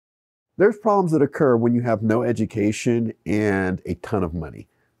There's problems that occur when you have no education and a ton of money,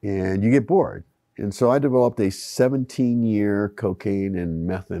 and you get bored. And so I developed a 17-year cocaine and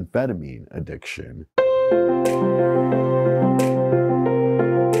methamphetamine addiction.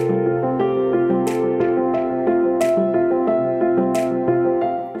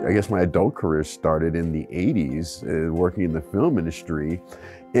 I guess my adult career started in the 80s, working in the film industry.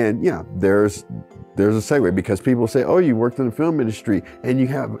 And yeah, there's a segue, because people say, oh, you worked in the film industry and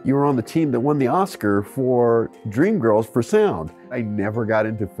you were on the team that won the Oscar for Dreamgirls for sound. I never got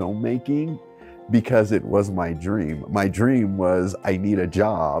into filmmaking because it was my dream. My dream was, I need a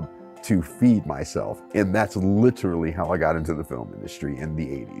job to feed myself. And that's literally how I got into the film industry in the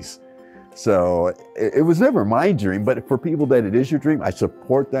 80s. So it was never my dream, but for people that it is your dream, I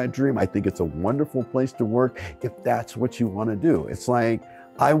support that dream. I think it's a wonderful place to work if that's what you want to do. It's like,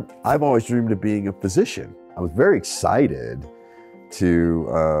 I've always dreamed of being a physician. I was very excited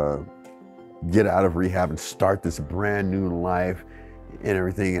to get out of rehab and start this brand new life and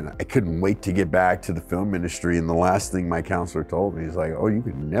everything. And I couldn't wait to get back to the film industry. And the last thing my counselor told me is like, oh, you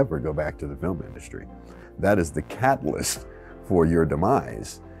can never go back to the film industry. That is the catalyst for your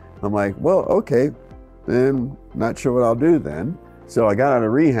demise. I'm like, well, okay, then not sure what I'll do then. So I got out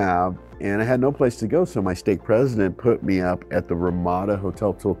of rehab and I had no place to go. So my state president put me up at the Ramada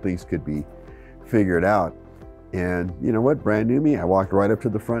Hotel till things could be figured out. And you know what, brand new me, I walked right up to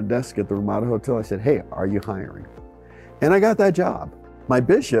the front desk at the Ramada Hotel. I said, hey, are you hiring? And I got that job. My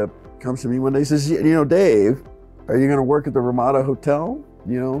bishop comes to me one day and says, you know, Dave, are you gonna work at the Ramada Hotel,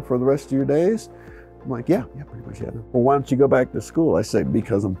 you know, for the rest of your days? I'm like, yeah, pretty much, yeah. Well, why don't you go back to school? I said,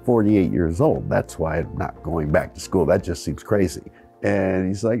 because I'm 48 years old. That's why I'm not going back to school. That just seems crazy. And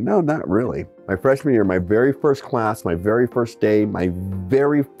he's like, no, not really. My freshman year, my very first class, my very first day, my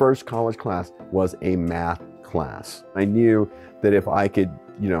very first college class was a math class. I knew that if I could,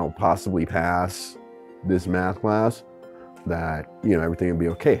 you know, possibly pass this math class, that, you know, everything would be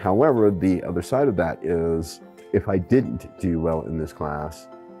okay. However, the other side of that is, if I didn't do well in this class,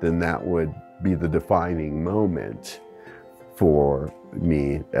 then that would be the defining moment for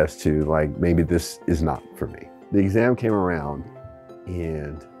me as to, like, maybe this is not for me. The exam came around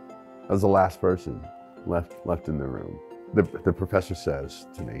and I was the last person left in the room. The professor says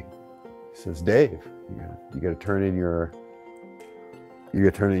to me, he says, Dave, you got to turn in your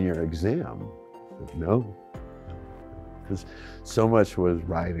exam. I said, no, because so much was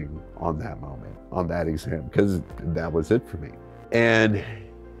riding on that moment, on that exam, because that was it for me. And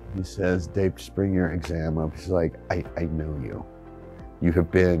he says, Dave, just bring your exam up. He's like, I know you. You have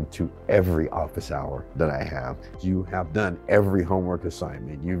been to every office hour that I have. You have done every homework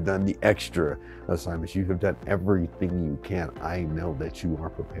assignment. You've done the extra assignments. You have done everything you can. I know that you are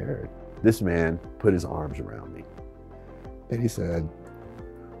prepared. This man put his arms around me and he said,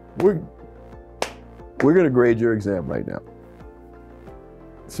 we're gonna grade your exam right now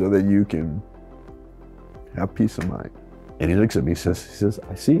so that you can have peace of mind. And he looks at me, he says,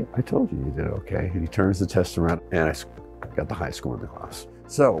 I see, I told you did okay. And he turns the test around and I got the high score in the class.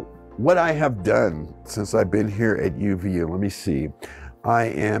 So what I have done since I've been here at UVU, let me see. I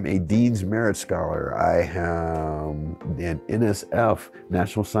am a Dean's Merit Scholar. I am an NSF,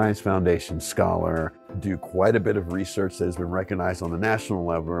 National Science Foundation Scholar. Do quite a bit of research that has been recognized on the national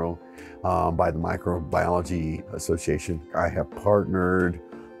level by the Microbiology Association. I have partnered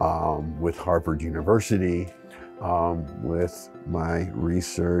with Harvard University with my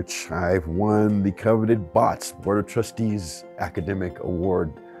research. I've won the coveted BOTS, Board of Trustees Academic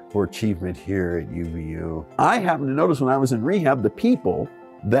Award for achievement here at UVU. I happened to notice when I was in rehab, the people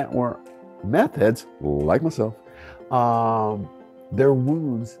that were meth heads, like myself, their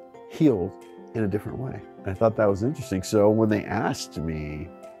wounds healed in a different way. I thought that was interesting. So when they asked me,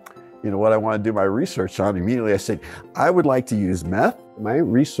 you know, what I want to do my research on, immediately I said, I would like to use meth. My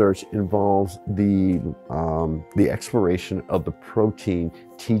research involves the exploration of the protein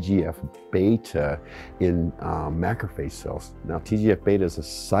TGF-beta in macrophage cells. Now, TGF-beta is a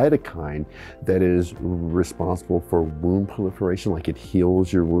cytokine that is responsible for wound proliferation, like it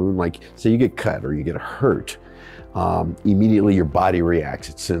heals your wound. Like, say you get cut or you get hurt, immediately your body reacts.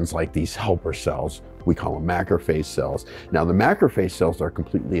 It sends like these helper cells. We call them macrophage cells. Now, the macrophage cells are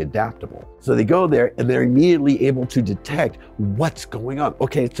completely adaptable. So they go there and they're immediately able to detect what's going on.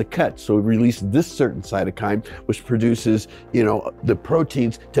 Okay, it's a cut. So we release this certain cytokine, which produces, you know, the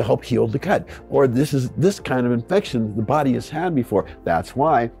proteins to help heal the cut. Or this is this kind of infection the body has had before. That's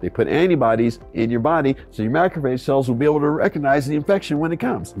why they put antibodies in your body so your macrophage cells will be able to recognize the infection when it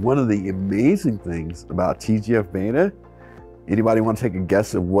comes. One of the amazing things about TGF-beta, anybody want to take a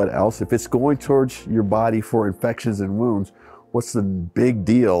guess of what else? If it's going towards your body for infections and wounds, what's the big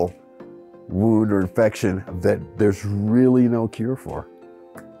deal wound or infection that there's really no cure for.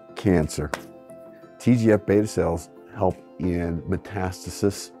 Cancer. TGF beta cells help in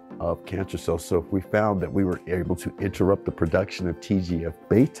metastasis of cancer cells. So if we found that we were able to interrupt the production of TGF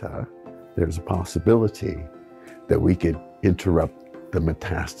beta, there's a possibility that we could interrupt the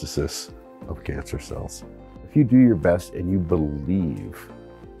metastasis of cancer cells. If you do your best and you believe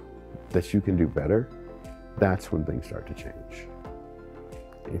that you can do better, that's when things start to change.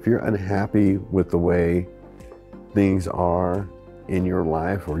 If you're unhappy with the way things are in your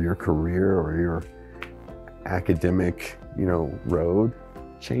life or your career or your academic, road,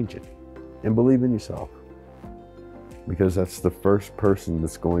 change it and believe in yourself, because that's the first person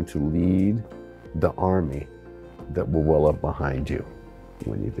that's going to lead the army that will well up behind you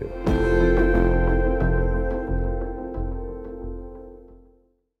when you do.